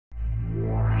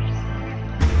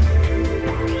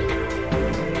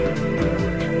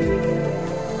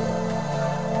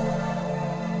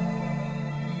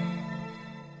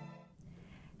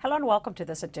everyone. Welcome to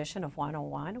this edition of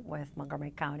 101 with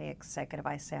Montgomery County Executive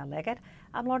Ike Leggett.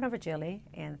 I'm Lorna Virgili,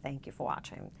 and thank you for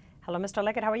watching. Hello, Mr.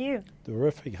 Leggett. How are you?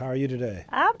 Terrific. How are you today?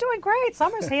 I'm doing great.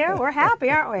 Summer's here. We're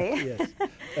happy, aren't we? Yes.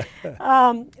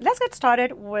 Let's get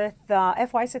started with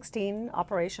FY16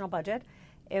 operational budget.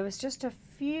 It was just a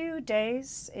few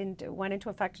days, went into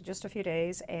effect just a few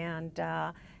days, and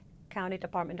county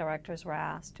department directors were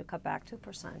asked to cut back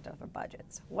 2% of their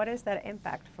budgets. What is that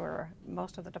impact for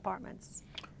most of the departments?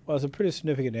 Well, it's a pretty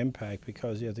significant impact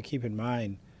because you have to keep in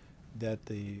mind that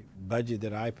the budget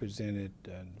that I presented,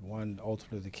 and one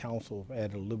ultimately the council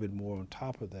added a little bit more on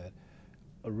top of that,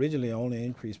 originally only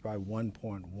increased by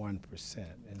 1.1%.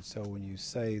 And so when you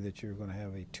say that you're going to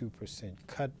have a 2%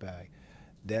 cutback,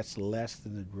 that's less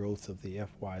than the growth of the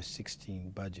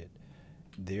FY16 budget.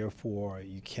 Therefore,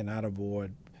 you cannot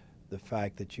avoid the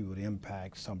fact that you would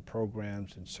impact some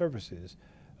programs and services,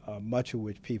 much of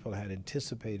which people had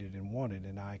anticipated and wanted,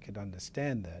 and I could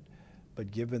understand that.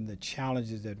 But given the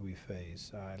challenges that we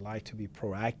face, I'd like to be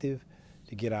proactive,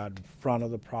 to get out in front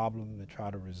of the problem and try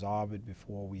to resolve it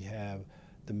before we have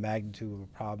the magnitude of a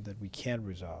problem that we can't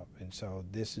resolve. And so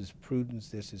this is prudence,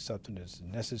 this is something that's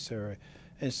necessary,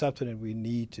 and something that we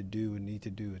need to do and need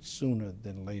to do it sooner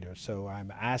than later. So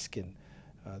I'm asking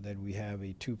that we have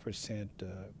a 2%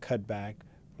 cutback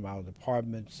from our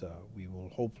departments. We will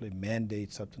hopefully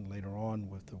mandate something later on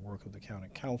with the work of the county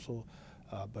council,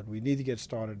 but we need to get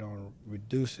started on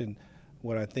reducing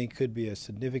what I think could be a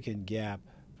significant gap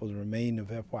for the remainder of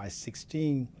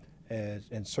FY16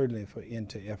 and certainly for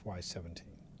into FY17.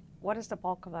 What is the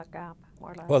bulk of that gap,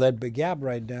 more or less? Well, that big gap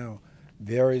right now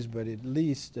varies, but at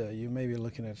least you may be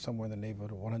looking at somewhere in the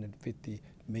neighborhood of $150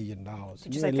 million.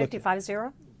 Did you say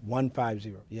 550?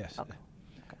 150, yes. Okay.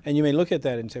 And you may look at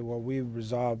that and say, well, we've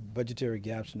resolved budgetary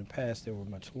gaps in the past that were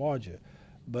much larger.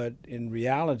 But in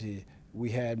reality,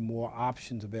 we had more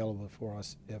options available for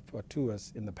us, to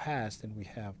us in the past than we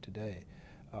have today.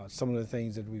 Some of the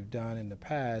things that we've done in the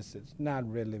past, it's not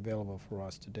readily available for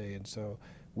us today. And so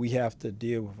we have to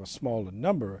deal with a smaller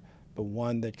number, but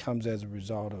one that comes as a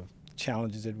result of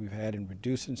challenges that we've had in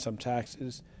reducing some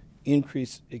taxes,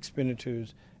 increased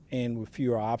expenditures, and with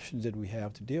fewer options that we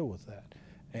have to deal with that.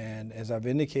 And as I've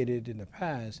indicated in the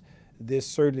past, this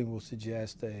certainly will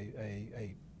suggest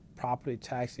a property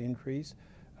tax increase.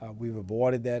 We've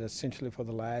avoided that essentially for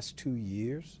the last 2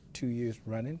 years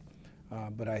running.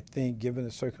 But I think given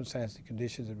the circumstances and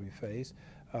conditions that we face,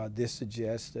 this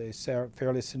suggests a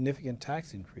fairly significant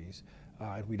tax increase.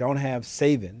 If we don't have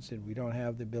savings and we don't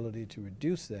have the ability to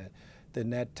reduce that, then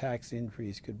that tax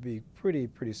increase could be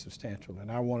pretty substantial. And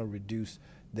I want to reduce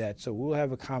that. So we'll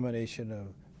have a combination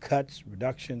of cuts,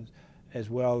 reductions, as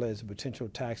well as a potential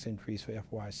tax increase for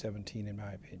FY17, in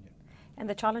my opinion. And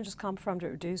the challenges come from the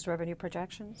reduced revenue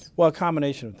projections? Well, a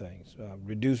combination of things.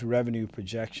 Reduced revenue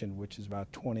projection, which is about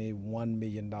 $21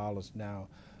 million now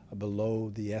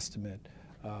below the estimate.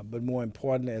 But more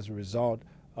importantly, as a result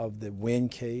of the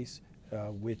wind case,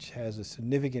 which has a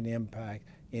significant impact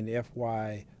in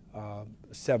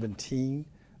FY17.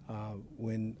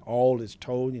 When all is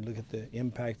told, you look at the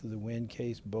impact of the wind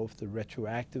case, both the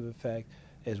retroactive effect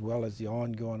as well as the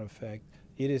ongoing effect,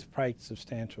 it is quite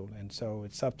substantial. And so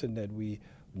it's something that we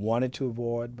wanted to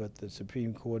avoid, but the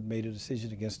Supreme Court made a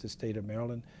decision against the state of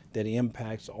Maryland that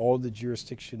impacts all the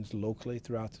jurisdictions locally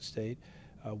throughout the state.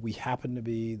 We happen to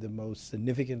be the most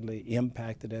significantly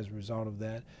impacted as a result of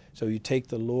that. So you take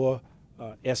the lower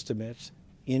estimates,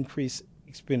 increase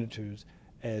expenditures,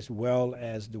 as well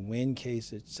as the wind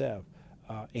case itself,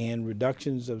 and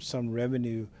reductions of some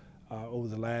revenue over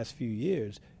the last few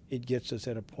years, it gets us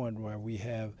at a point where we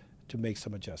have to make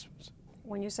some adjustments.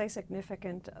 When you say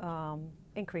significant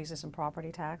increases in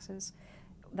property taxes,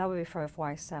 that would be for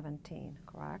FY17,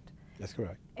 correct? That's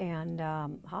correct. And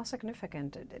how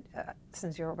significant,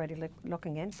 since you're already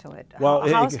looking into it,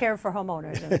 well, how scary for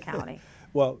homeowners in the county?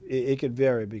 Well, it could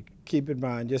vary, but keep in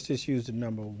mind, just use the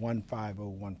number 150,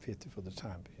 150 for the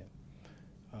time being.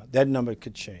 That number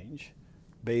could change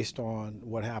based on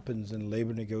what happens in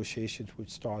labor negotiations, which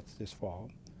starts this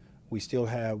fall. We still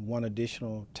have one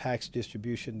additional tax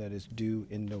distribution that is due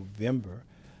in November.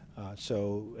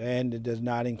 And it does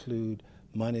not include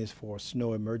monies for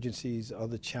snow emergencies,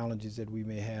 other challenges that we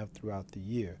may have throughout the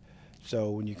year. So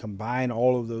when you combine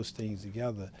all of those things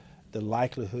together, the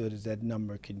likelihood is that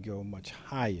number can go much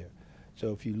higher.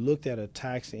 So if you looked at a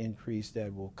tax increase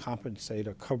that will compensate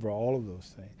or cover all of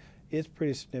those things, it's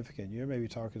pretty significant. You're maybe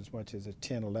talking as much as a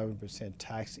 10, 11%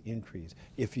 tax increase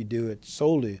if you do it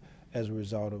solely as a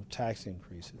result of tax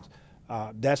increases.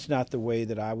 That's not the way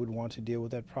that I would want to deal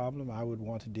with that problem. I would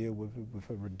want to deal with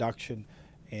a reduction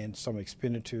and some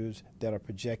expenditures that are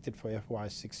projected for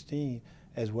FY16,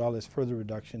 as well as further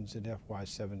reductions in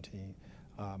FY17.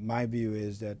 My view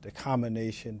is that the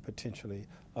combination potentially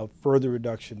of further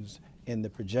reductions in the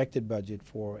projected budget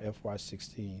for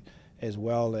FY16, as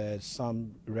well as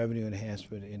some revenue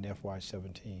enhancement in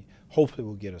FY17, hopefully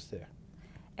will get us there.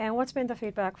 And what's been the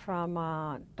feedback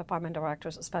from department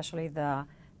directors, especially the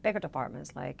bigger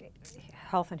departments like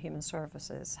Health and Human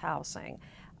Services, Housing,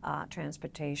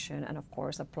 Transportation, and of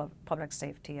course the public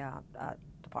safety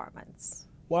departments?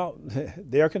 Well,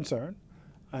 they are concerned,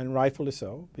 and rightfully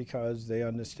so, because they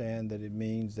understand that it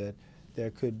means that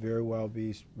there could very well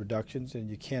be reductions, and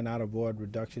you cannot avoid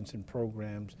reductions in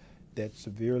programs that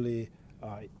severely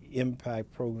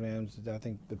impact programs that I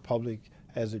think the public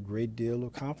has a great deal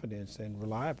of confidence and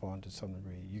rely upon to some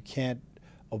degree. You can't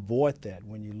avoid that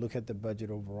when you look at the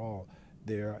budget overall.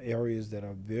 There are areas that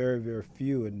are very, very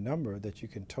few in number that you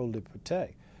can totally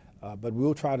protect. But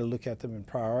we'll try to look at them and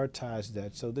prioritize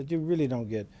that so that you really don't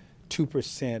get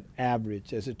 2%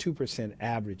 average, as a 2%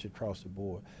 average across the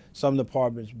board. Some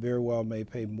departments very well may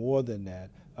pay more than that,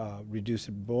 reduce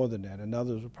it more than that, and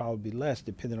others will probably be less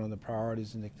depending on the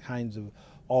priorities and the kinds of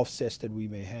offsets that we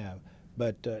may have.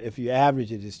 But if you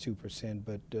average it, it's 2%,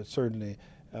 but certainly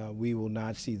we will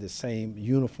not see the same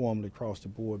uniformly across the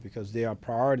board because there are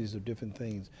priorities of different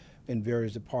things in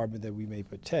various departments that we may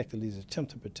protect, at least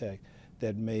attempt to protect,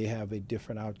 that may have a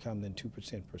different outcome than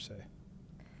 2% per se.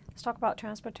 Let's talk about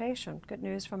transportation. Good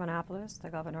news from Annapolis. The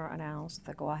governor announced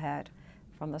the go-ahead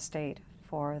from the state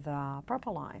for the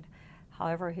Purple Line.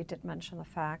 However, he did mention the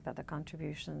fact that the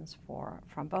contributions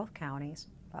from both counties,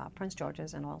 Prince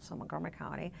George's and also Montgomery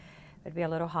County, would be a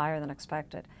little higher than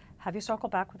expected. Have you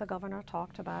circled back with the governor,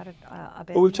 talked about it a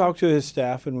bit? Well, we've talked to his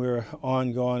staff, and we're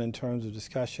ongoing in terms of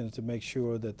discussions to make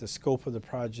sure that the scope of the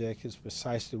project is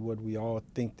precisely what we all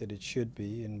think that it should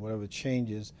be, and whatever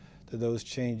changes, that those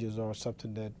changes are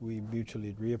something that we mutually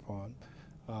agree upon.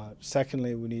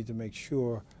 Secondly, we need to make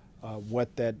sure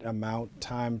what that amount,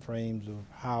 time frames of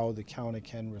how the county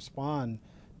can respond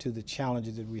to the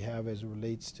challenges that we have as it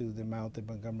relates to the amount that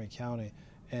Montgomery County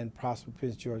and possibly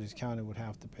Prince George's County would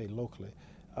have to pay locally.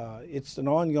 It's an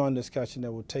ongoing discussion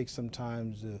that will take some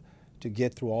time to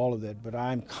get through all of that, but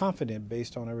I'm confident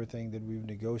based on everything that we've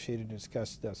negotiated and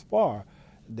discussed thus far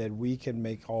that we can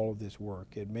make all of this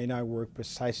work. It may not work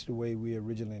precisely the way we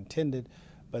originally intended,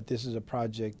 but this is a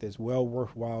project that's well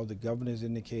worthwhile. The governor has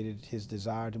indicated his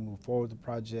desire to move forward with the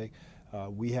project.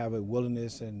 We have a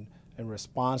willingness and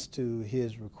response to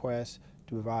his request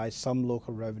to provide some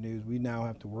local revenues. We now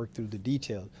have to work through the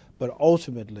details, but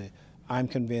ultimately I'm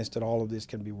convinced that all of this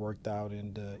can be worked out,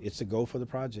 and it's a go for the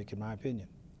project in my opinion.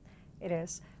 It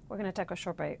is. We're going to take a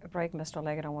short break, Mr.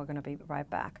 Leggett, and we're going to be right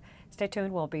back. Stay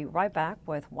tuned. We'll be right back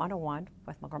with 101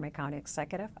 with Montgomery County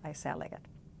Executive Ike Leggett.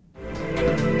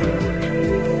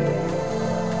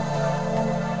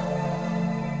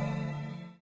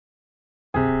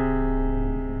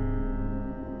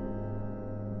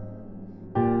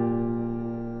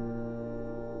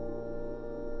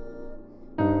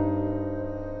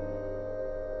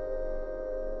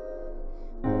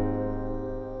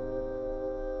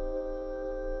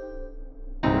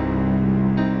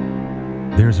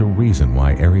 There's a reason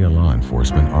why area law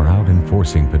enforcement are out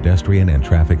enforcing pedestrian and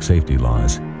traffic safety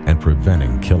laws and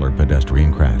preventing killer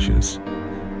pedestrian crashes.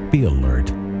 Be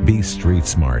alert. Be street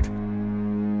smart.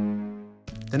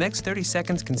 The next 30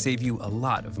 seconds can save you a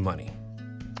lot of money.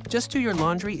 Just do your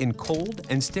laundry in cold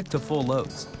and stick to full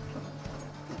loads.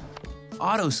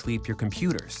 Auto-sleep your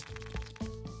computers.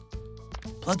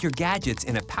 Plug your gadgets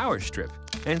in a power strip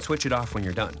and switch it off when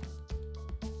you're done.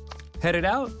 Headed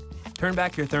out? Turn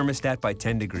back your thermostat by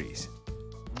 10 degrees.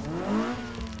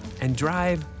 And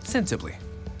drive sensibly.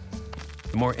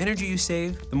 The more energy you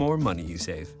save, the more money you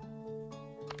save.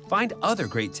 Find other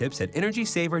great tips at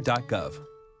energysaver.gov.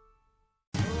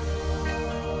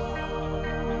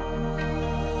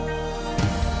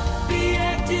 Be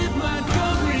active,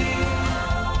 Montgomery.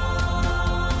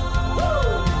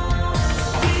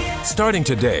 Starting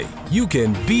today, you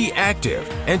can be active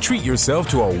and treat yourself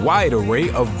to a wide array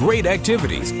of great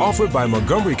activities offered by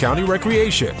Montgomery County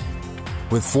Recreation.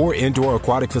 With 4 indoor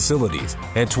aquatic facilities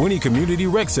and 20 community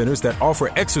rec centers that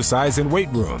offer exercise and weight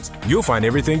rooms, you'll find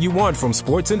everything you want from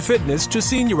sports and fitness to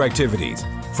senior activities,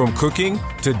 from cooking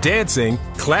to dancing,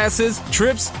 classes,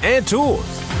 trips, and tours.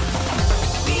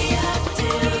 Be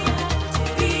active,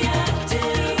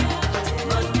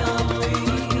 Montgomery.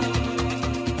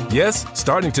 Yes,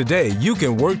 starting today, you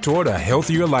can work toward a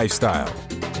healthier lifestyle.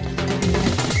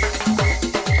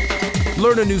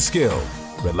 Learn a new skill,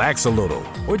 relax a little,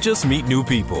 or just meet new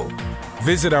people.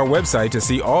 Visit our website to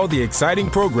see all the exciting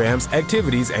programs,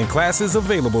 activities, and classes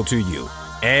available to you.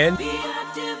 And Be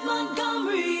active,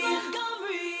 Montgomery.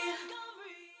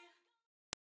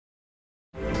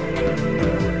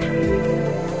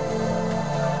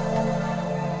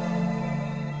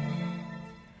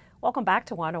 Welcome back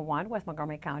to 101 with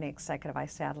Montgomery County Executive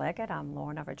Ike Leggett. I'm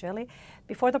Lorna Virgili.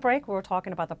 Before the break, we were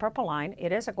talking about the Purple Line.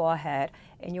 It is a go-ahead,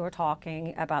 and you were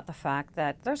talking about the fact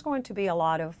that there's going to be a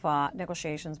lot of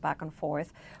negotiations back and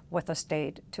forth with the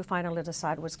state to finally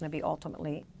decide what's going to be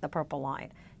ultimately the Purple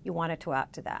Line. You wanted to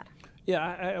add to that. Yeah,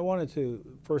 I wanted to,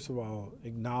 first of all,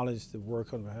 acknowledge the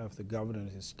work on behalf of the governor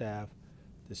and his staff.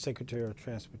 The Secretary of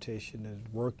Transportation has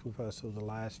worked with us over the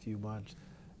last few months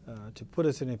to put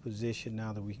us in a position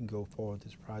now that we can go forward with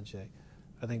this project.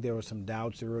 I think there were some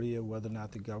doubts earlier whether or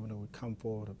not the governor would come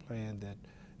forward with a plan that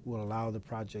will allow the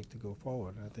project to go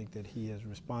forward. I think that he has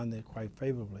responded quite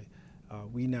favorably.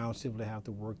 We now simply have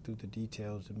to work through the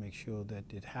details to make sure that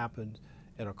it happens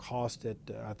at a cost that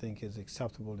I think is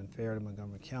acceptable and fair to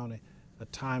Montgomery County, a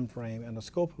time frame and a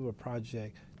scope of a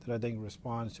project that I think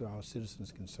responds to our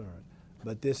citizens' concern.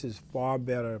 But this is far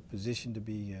better position to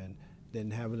be in than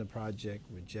having a project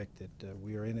rejected.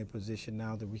 We are in a position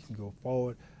now that we can go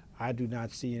forward. I do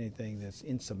not see anything that's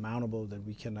insurmountable that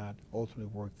we cannot ultimately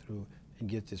work through and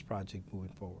get this project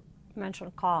moving forward. You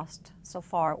mentioned cost. So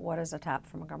far, what is the tap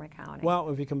for Montgomery County? Well,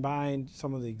 if you combine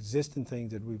some of the existing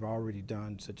things that we've already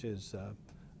done, such as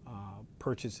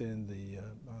purchasing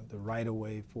the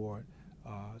right-of-way for it,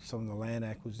 some of the land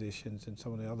acquisitions and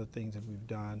some of the other things that we've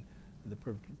done, the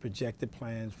projected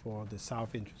plans for the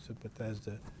south entrance of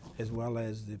Bethesda, as well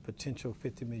as the potential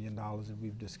 $50 million that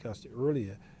we've discussed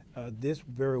earlier, this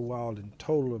very well in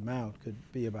total amount could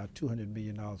be about $200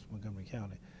 million for Montgomery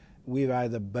County. We've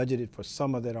either budgeted for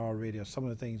some of that already or some of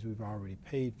the things we've already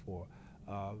paid for.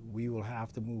 We will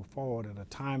have to move forward in a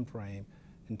time frame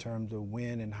in terms of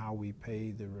when and how we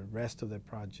pay the rest of the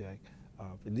project,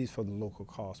 at least for the local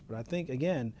costs. But I think,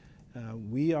 again,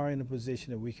 we are in a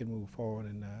position that we can move forward,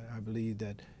 and I believe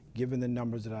that given the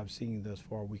numbers that I've seen thus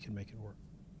far, we can make it work.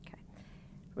 Okay.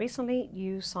 Recently,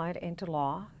 you signed into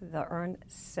law the Earned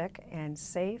Sick and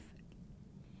Safe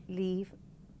Leave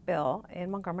Bill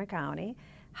in Montgomery County.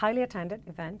 Highly attended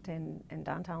event in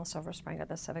downtown Silver Spring at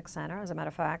the Civic Center. As a matter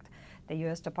of fact, the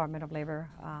U.S. Department of Labor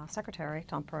Secretary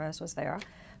Tom Perez was there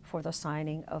for the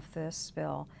signing of this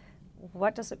bill.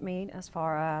 What does it mean as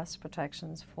far as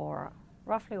protections for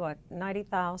roughly,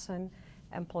 90,000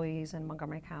 employees in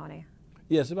Montgomery County?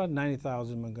 Yes, about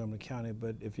 90,000 in Montgomery County,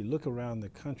 but if you look around the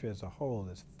country as a whole,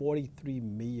 there's 43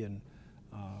 million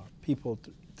people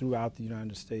throughout the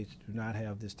United States do not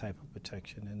have this type of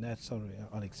protection, and that's certainly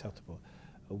unacceptable.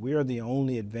 We are the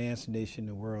only advanced nation in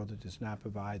the world that does not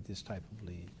provide this type of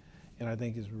leave, and I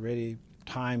think it's really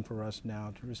time for us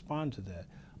now to respond to that.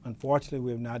 Unfortunately,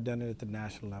 we have not done it at the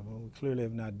national level. We clearly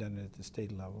have not done it at the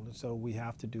state level, and so we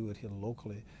have to do it here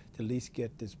locally to at least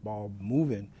get this ball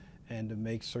moving and to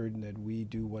make certain that we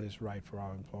do what is right for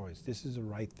our employees. This is the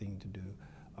right thing to do.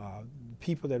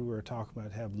 People that we were talking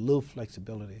about have little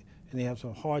flexibility, and they have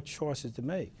some hard choices to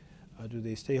make. Do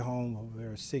they stay home with a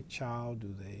very sick child?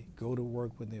 Do they go to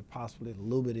work when they're possibly a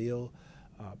little bit ill?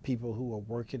 People who are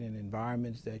working in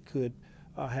environments that could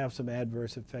have some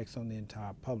adverse effects on the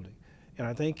entire public. And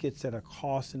I think it's at a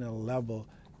cost and a level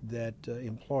that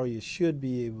employers should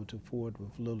be able to afford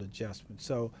with little adjustment.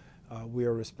 So we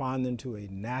are responding to a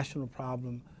national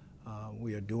problem.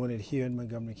 We are doing it here in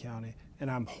Montgomery County, and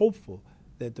I'm hopeful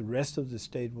that the rest of the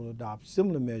state will adopt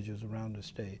similar measures around the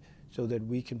state so that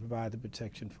we can provide the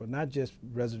protection for not just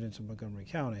residents of Montgomery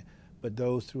County, but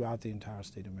those throughout the entire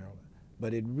state of Maryland.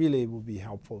 But it really will be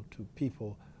helpful to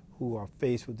people who are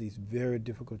faced with these very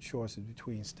difficult choices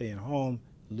between staying home,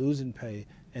 losing pay,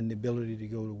 and the ability to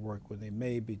go to work when they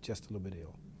may be just a little bit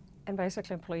ill. And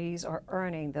basically, employees are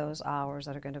earning those hours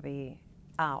that are going to be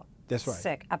out. That's right.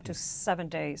 Sick, up to 7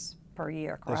 days per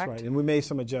year, correct? That's right. And we made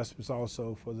some adjustments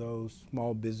also for those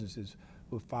small businesses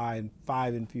with five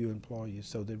and fewer employees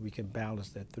so that we can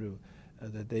balance that through,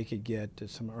 that they could get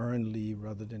some earned leave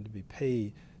rather than to be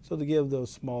paid, so to give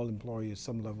those small employees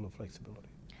some level of flexibility.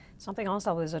 Something else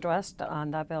that was addressed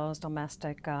on that bill is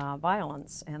domestic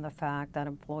violence and the fact that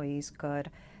employees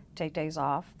could take days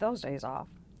off, those days off,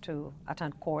 to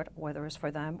attend court, whether it's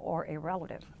for them or a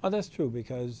relative. Oh, that's true,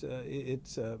 because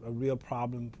it's a real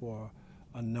problem for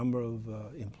a number of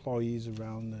employees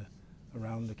around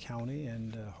the county,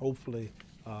 and hopefully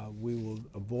we will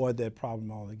avoid that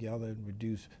problem altogether and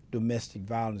reduce domestic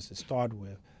violence to start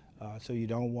with. So you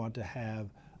don't want to have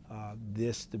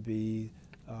this to be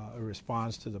a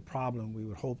response to the problem. We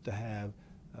would hope to have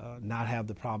not have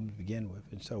the problem to begin with.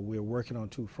 And so we're working on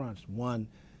two fronts. One,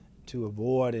 to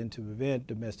avoid and to prevent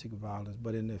domestic violence,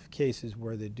 but in the cases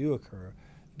where they do occur,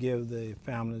 give the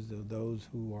families of those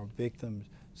who are victims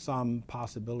some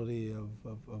possibility of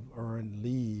earned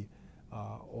leave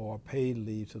or paid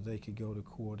leave so they could go to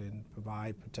court and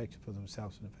provide protection for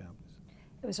themselves and their families.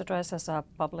 It was addressed as a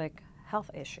public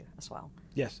health issue as well.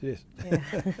 Yes, it is.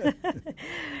 Yeah.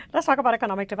 Let's talk about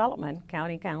economic development.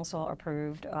 County Council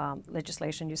approved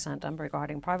legislation you sent them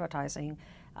regarding privatizing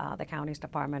the county's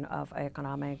Department of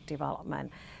Economic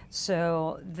Development.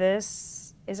 So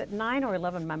this, is it 9 or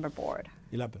 11 member board?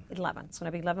 11. 11. It's going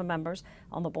to be 11 members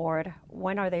on the board.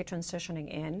 When are they transitioning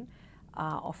in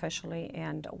officially,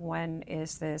 and when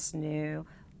is this new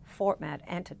format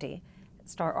entity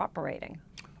start operating?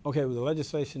 Okay, well, the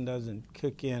legislation doesn't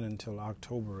kick in until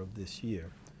October of this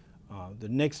year. The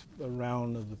next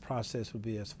round of the process will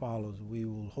be as follows. We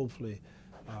will hopefully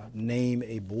name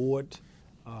a board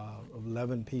of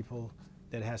 11 people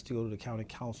that has to go to the county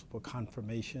council for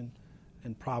confirmation,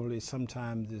 and probably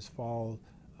sometime this fall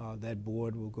that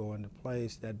board will go into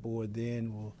place. That board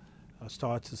then will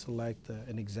start to select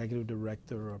an executive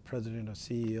director or president or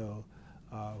CEO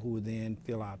who will then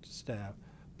fill out the staff.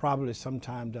 Probably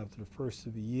sometime after the first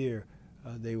of the year,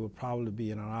 they will probably be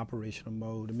in an operational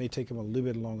mode. It may take them a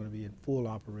little bit longer to be in full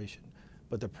operation,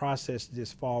 but the process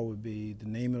this fall would be the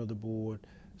naming of the board,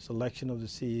 selection of the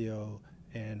CEO,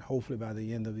 and hopefully by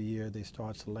the end of the year they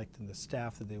start selecting the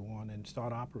staff that they want and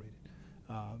start operating.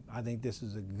 I think this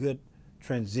is a good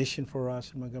transition for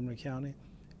us in Montgomery County.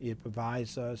 It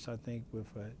provides us, I think, with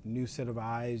a new set of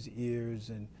eyes, ears,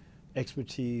 and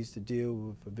expertise to deal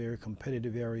with a very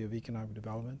competitive area of economic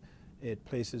development. It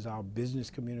places our business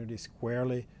community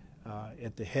squarely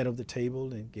at the head of the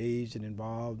table, engaged and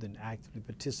involved and actively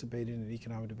participating in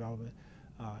economic development.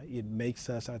 It makes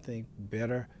us, I think,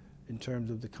 better in terms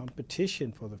of the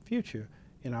competition for the future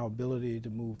in our ability to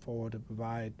move forward to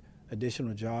provide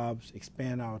additional jobs,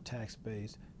 expand our tax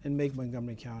base, and make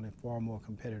Montgomery County far more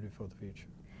competitive for the future.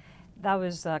 That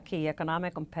was key,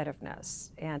 economic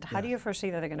competitiveness. And how do you foresee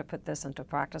that they're going to put this into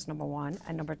practice, number one?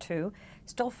 And number two,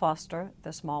 still foster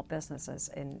the small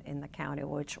businesses in the county,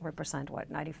 which represent,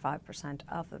 what, 95%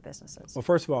 of the businesses? Well,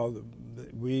 first of all,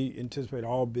 we anticipate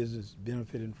all business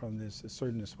benefiting from this,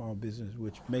 certainly small business,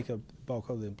 which make up the bulk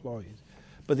of the employees.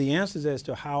 But the answers as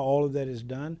to how all of that is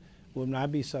done will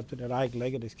not be something that Ike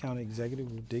Leggett, as county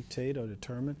executive, will dictate or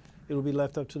determine. It will be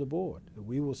left up to the board.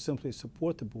 We will simply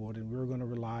support the board, and we're going to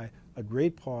rely a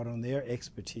great part on their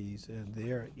expertise and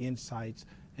their insights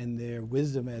and their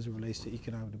wisdom as it relates to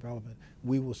economic development.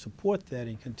 We will support that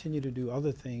and continue to do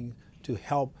other things to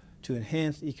help to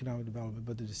enhance economic development,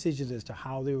 but the decisions as to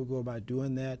how they will go about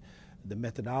doing that, the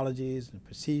methodologies, and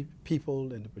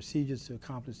people, and the procedures to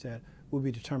accomplish that will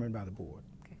be determined by the board.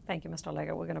 Okay. Thank you, Mr.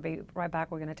 Leggett. We're going to be right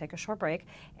back. We're going to take a short break,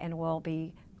 and we'll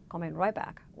be coming right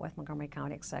back with Montgomery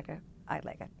County Executive Ike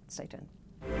Leggett. Stay tuned.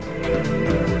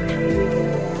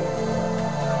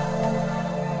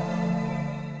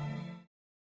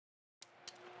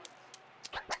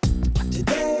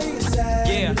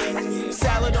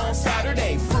 Salad on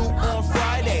Saturday, fruit on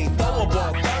Friday, throw a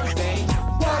ball Thursday.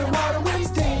 Water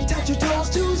Wednesday, touch your toes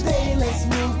Tuesday. Let's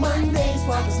move Monday,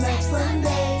 swap us next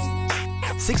Sunday.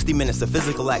 60 minutes of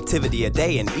physical activity a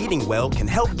day and eating well can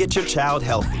help get your child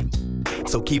healthy.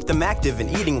 So keep them active and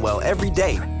eating well every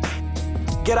day.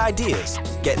 Get ideas,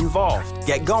 get involved,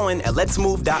 get going at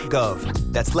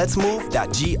letsmove.gov. That's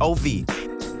letsmove.gov.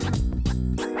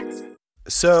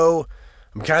 So,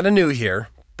 I'm kind of new here,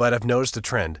 but I've noticed a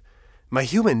trend. My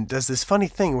human does this funny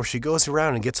thing where she goes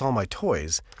around and gets all my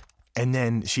toys, and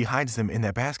then she hides them in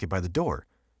that basket by the door.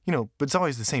 You know, but it's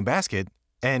always the same basket,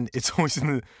 and it's always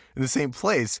in the same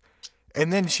place.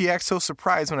 And then she acts so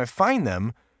surprised when I find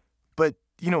them, but,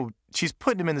 you know, she's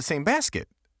putting them in the same basket.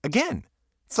 Again.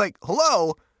 It's like,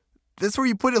 hello, that's where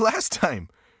you put it last time.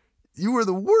 You were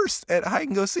the worst at hide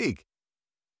and go seek.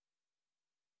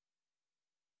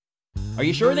 Are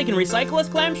you sure they can recycle us,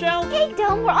 Clamshell? Hey,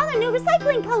 Dome, we're on a new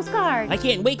recycling postcard. I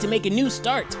can't wait to make a new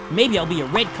start. Maybe I'll be a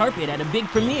red carpet at a big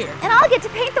premiere. And I'll get to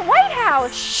paint the White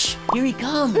House. Shh, here he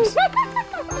comes.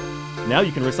 Now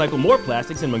you can recycle more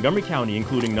plastics in Montgomery County,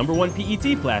 including #1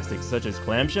 PET plastics such as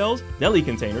clamshells, deli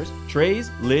containers,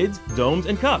 trays, lids, domes,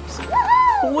 and cups.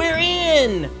 We're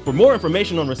in! For more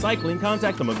information on recycling,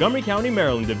 contact the Montgomery County,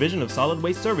 Maryland Division of Solid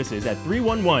Waste Services at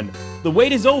 311. The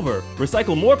wait is over.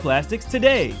 Recycle more plastics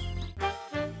today.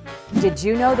 Did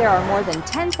you know there are more than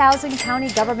 10,000 county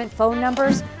government phone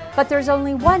numbers? But there's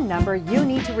only one number you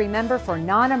need to remember for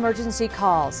non-emergency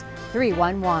calls,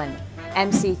 311.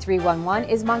 MC311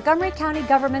 is Montgomery County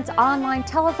government's online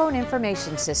telephone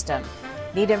information system.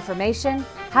 Need information?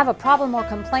 Have a problem or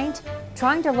complaint?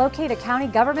 Trying to locate a county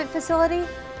government facility?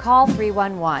 Call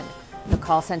 311. The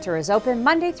call center is open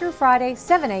Monday through Friday,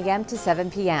 7 a.m. to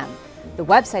 7 p.m. The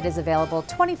website is available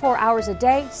 24 hours a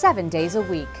day, 7 days a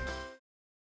week.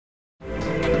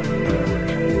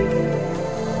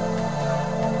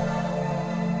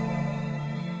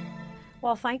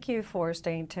 Well, thank you for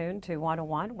staying tuned to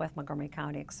 101 with Montgomery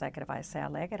County Executive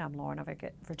Ike Leggett. I'm Lorna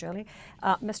Virgili.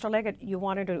 Mr. Leggett, you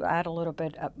wanted to add a little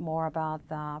bit more about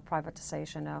the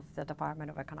privatization of the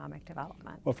Department of Economic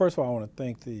Development. Well, first of all, I want to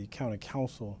thank the County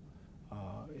Council,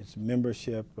 its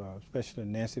membership, especially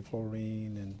Nancy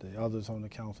Florine and the others on the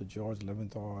council, George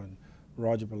Leventhal and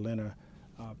Roger Berliner,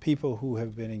 people who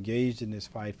have been engaged in this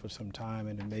fight for some time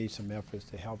and have made some efforts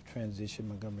to help transition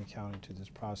Montgomery County to this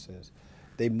process.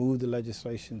 They moved the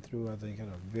legislation through, I think, in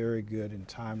a very good and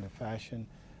timely fashion,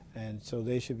 and so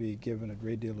they should be given a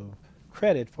great deal of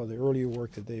credit for the earlier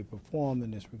work that they performed in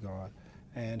this regard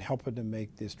and helping to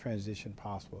make this transition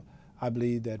possible. I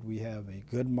believe that we have a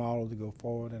good model to go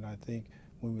forward, and I think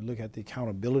when we look at the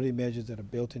accountability measures that are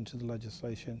built into the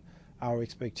legislation, our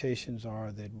expectations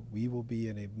are that we will be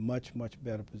in a much, much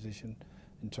better position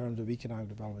in terms of economic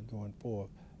development going forward.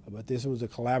 But this was a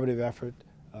collaborative effort.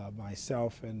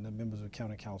 Myself and the members of the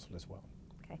County Council as well.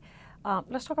 Okay.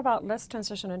 Let's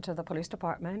transition into the police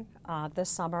department. This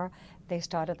summer, they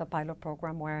started the pilot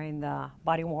program wearing the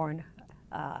body-worn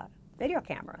video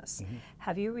cameras. Mm-hmm.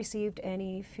 Have you received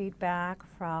any feedback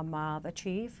from the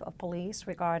chief of police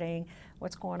regarding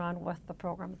what's going on with the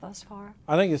program thus far?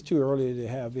 I think it's too early to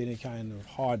have any kind of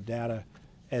hard data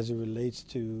as it relates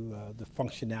to the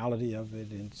functionality of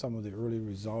it and some of the early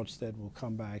results that will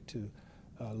come back to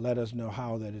let us know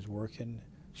how that is working.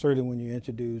 Certainly when you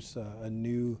introduce a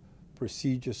new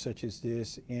procedure such as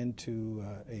this into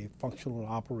a functional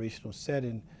operational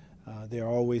setting, there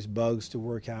are always bugs to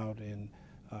work out and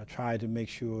try to make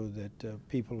sure that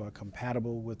people are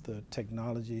compatible with the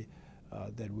technology,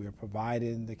 that we're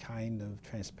providing the kind of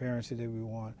transparency that we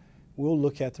want. We'll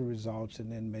look at the results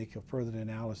and then make a further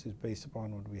analysis based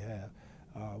upon what we have.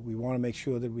 We want to make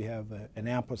sure that we have an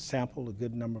ample sample, a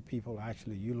good number of people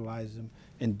actually utilize them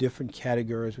in different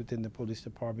categories within the police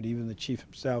department. Even the chief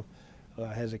himself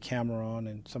has a camera on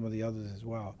and some of the others as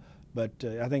well. But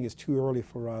I think it's too early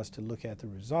for us to look at the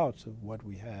results of what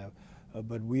we have.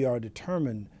 But we are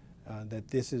determined that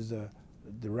this is a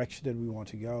direction that we want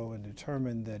to go and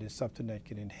determined that it's something that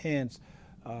can enhance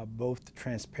both the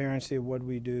transparency of what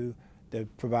we do,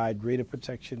 that provide greater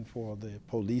protection for the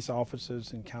police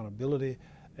officers and accountability,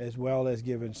 as well as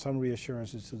giving some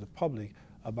reassurances to the public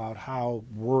about how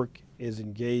work is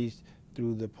engaged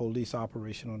through the police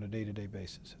operation on a day-to-day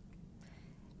basis.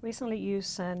 Recently you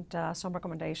sent some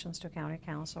recommendations to County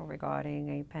Council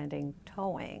regarding a pending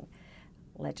towing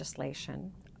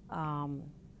legislation.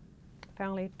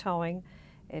 Apparently towing,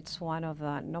 it's one of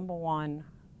the #1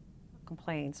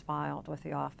 complaints filed with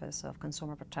the Office of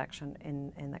Consumer Protection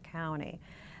in the county.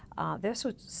 This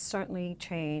would certainly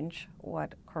change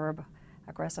what curb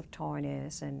aggressive towing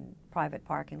is in private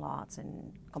parking lots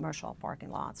and commercial parking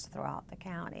lots throughout the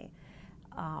county.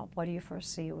 What do you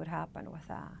foresee would happen with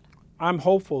that? I'm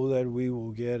hopeful that we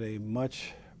will get a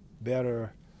much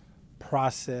better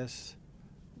process,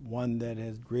 one that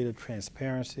has greater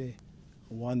transparency,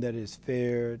 one that is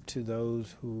fair to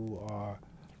those who are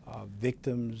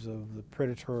victims of the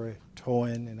predatory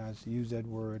towing, and I use that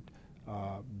word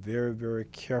very, very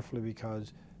carefully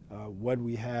because what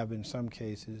we have in some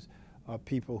cases are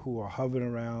people who are hovering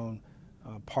around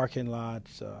parking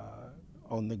lots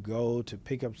on the go to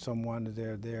pick up someone that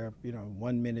they're there,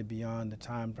 1 minute beyond the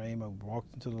time frame of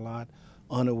walked into the lot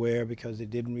unaware because they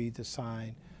didn't read the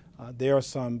sign. There are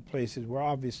some places where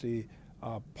obviously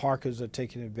parkers are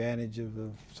taking advantage of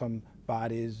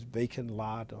somebody's vacant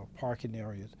lot or parking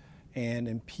areas and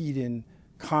impeding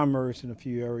commerce in a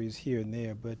few areas here and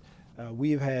there. But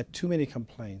we've had too many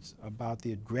complaints about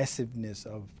the aggressiveness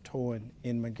of towing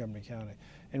in Montgomery County,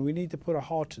 and we need to put a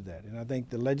halt to that. And I think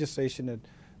the legislation that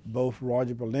both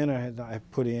Roger Berliner has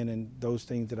put in and those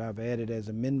things that I've added as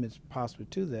amendments possibly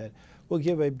to that will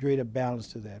give a greater balance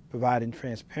to that, providing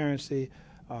transparency,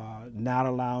 not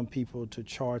allowing people to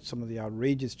charge some of the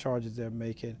outrageous charges they're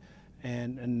making,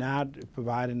 and not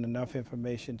providing enough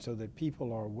information so that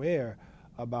people are aware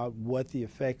about what the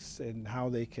effects and how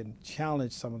they can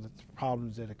challenge some of the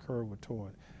problems that occur with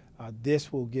towing.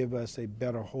 This will give us a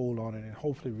better hold on it and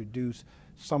hopefully reduce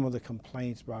some of the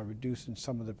complaints by reducing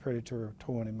some of the predatory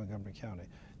towing in Montgomery County.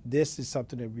 This is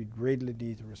something that we greatly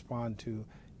need to respond to.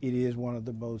 It is one of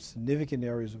the most significant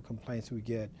areas of complaints we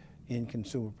get in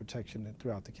consumer protection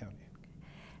throughout the county.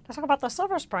 Let's talk about the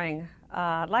Silver Spring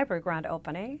Library grand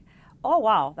opening. Oh,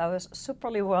 wow, that was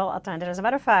superly well attended. As a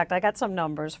matter of fact, I got some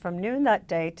numbers. From noon that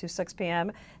day to 6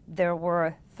 p.m., there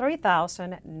were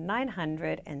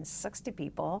 3,960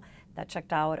 people that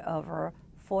checked out over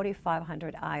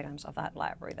 4,500 items of that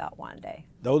library that one day.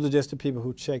 Those are just the people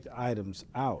who checked items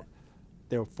out.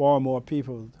 There were far more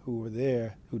people who were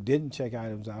there who didn't check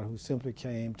items out, who simply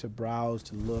came to browse,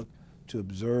 to look, to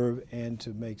observe, and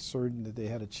to make certain that they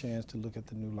had a chance to look at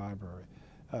the new library.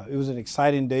 It was an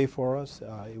exciting day for us.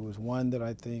 It was one that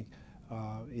I think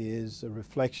is a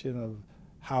reflection of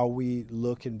how we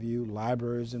look and view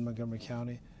libraries in Montgomery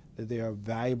County, that they are a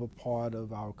valuable part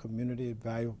of our community, a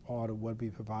valuable part of what we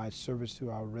provide service to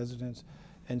our residents,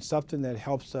 and something that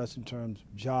helps us in terms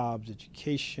of jobs,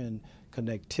 education,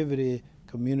 connectivity,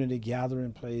 community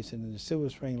gathering place. And in the Silver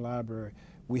Spring Library,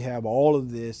 we have all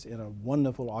of this in a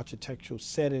wonderful architectural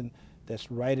setting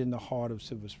that's right in the heart of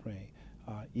Silver Spring.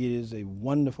 It is a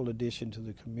wonderful addition to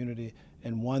the community,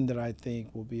 and one that I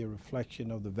think will be a reflection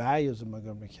of the values of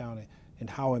Montgomery County and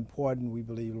how important we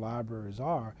believe libraries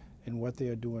are and what they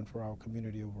are doing for our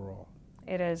community overall.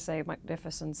 It is a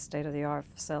magnificent state-of-the-art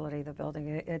facility, the building.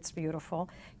 It's beautiful.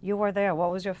 You were there.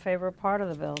 What was your favorite part of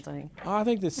the building? I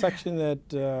think the section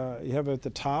that you have at the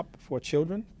top for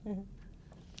children,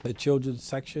 the children's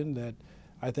section that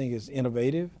I think is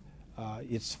innovative.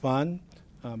 It's fun.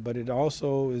 But it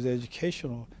also is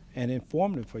educational and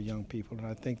informative for young people. And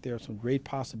I think there are some great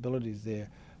possibilities there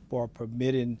for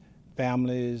permitting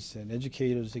families and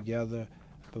educators together,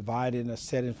 providing a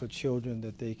setting for children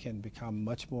that they can become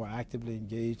much more actively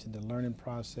engaged in the learning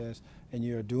process. And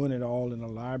you're doing it all in a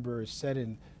library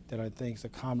setting that I think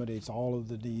accommodates all of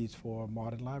the needs for a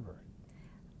modern library.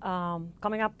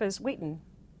 Coming up is Wheaton.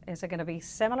 Is it going to be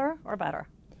similar or better?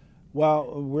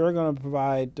 Well, we're going to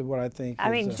provide what I think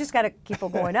I mean, you just got to keep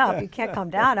on going up. You can't come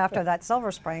down after that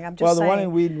Silver Spring. I'm just saying. Well, the one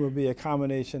in Wheaton will be a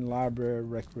combination library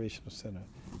recreational center.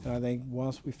 And I think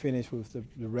once we finish with the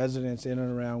residents in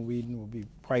and around Wheaton, we'll be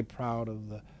quite proud of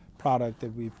the product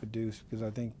that we produce, because I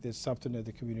think there's something that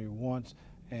the community wants,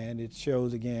 and it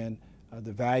shows, again,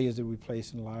 the values that we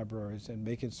place in libraries and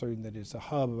making certain that it's a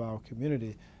hub of our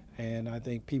community. And I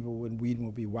think people in Wheaton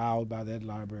will be wowed by that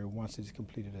library once it's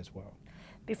completed as well.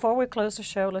 Before we close the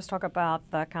show, let's talk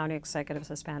about the County Executive's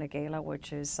Hispanic Gala,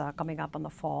 which is coming up in the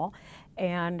fall,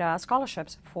 and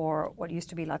scholarships for what used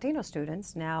to be Latino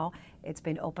students. Now it's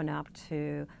been opened up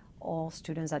to all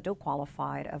students that do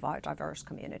qualify of our diverse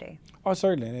community. Oh,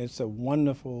 certainly, and it's a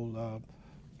wonderful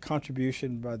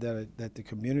contribution that the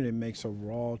community makes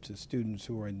overall to students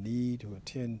who are in need, who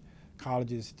attend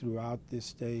colleges throughout this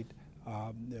state.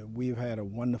 We've had a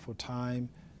wonderful time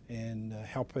and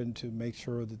helping to make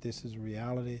sure that this is a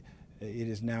reality. It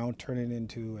is now turning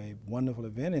into a wonderful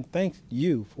event, and thank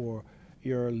you for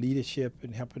your leadership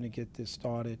in helping to get this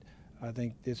started. I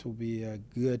think this will be a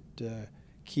good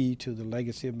key to the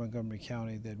legacy of Montgomery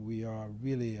County, that we are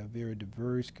really a very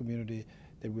diverse community,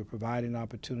 that we're providing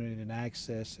opportunity and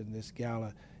access, and this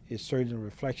gala is certainly a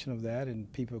reflection of that, and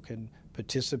people can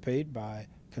participate by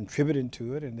contributing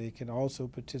to it, and they can also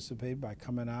participate by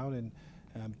coming out and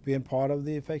being part of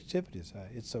the festivities.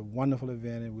 It's a wonderful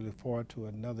event, and we look forward to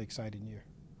another exciting year.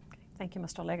 Thank you,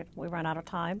 Mr. Leggett. We ran out of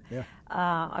time. Yeah.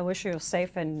 I wish you a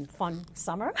safe and fun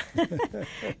summer.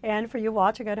 And for you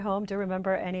watching at home, do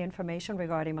remember any information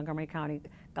regarding Montgomery County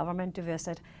government to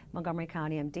visit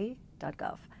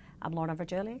montgomerycountymd.gov. I'm Lorna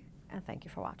Virgili, and thank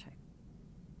you for watching.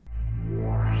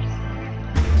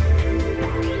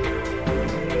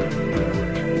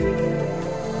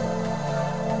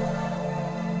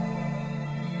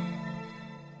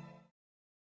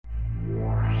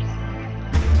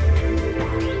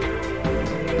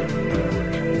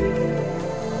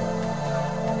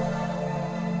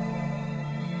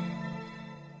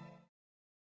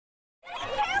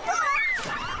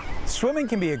 Swimming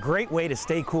can be a great way to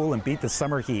stay cool and beat the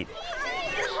summer heat.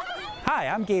 Hi,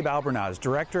 I'm Gabe Albernaz,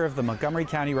 Director of the Montgomery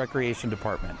County Recreation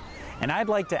Department, and I'd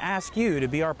like to ask you to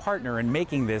be our partner in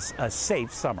making this a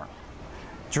safe summer.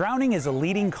 Drowning is a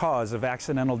leading cause of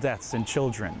accidental deaths in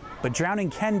children, but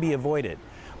drowning can be avoided.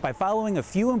 By following a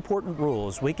few important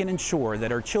rules, we can ensure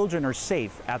that our children are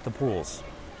safe at the pools.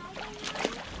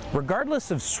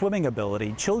 Regardless of swimming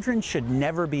ability, children should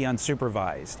never be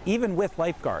unsupervised, even with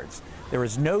lifeguards. There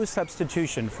is no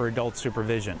substitution for adult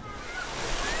supervision.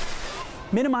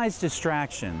 Minimize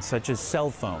distractions such as cell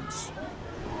phones.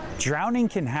 Drowning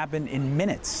can happen in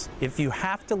minutes. If you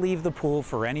have to leave the pool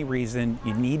for any reason,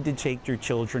 you need to take your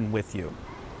children with you.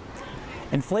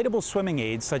 Inflatable swimming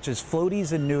aids such as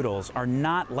floaties and noodles are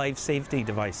not life safety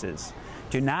devices.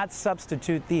 Do not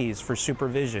substitute these for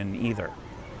supervision either.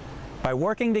 By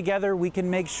working together, we can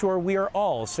make sure we are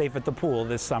all safe at the pool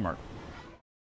this summer.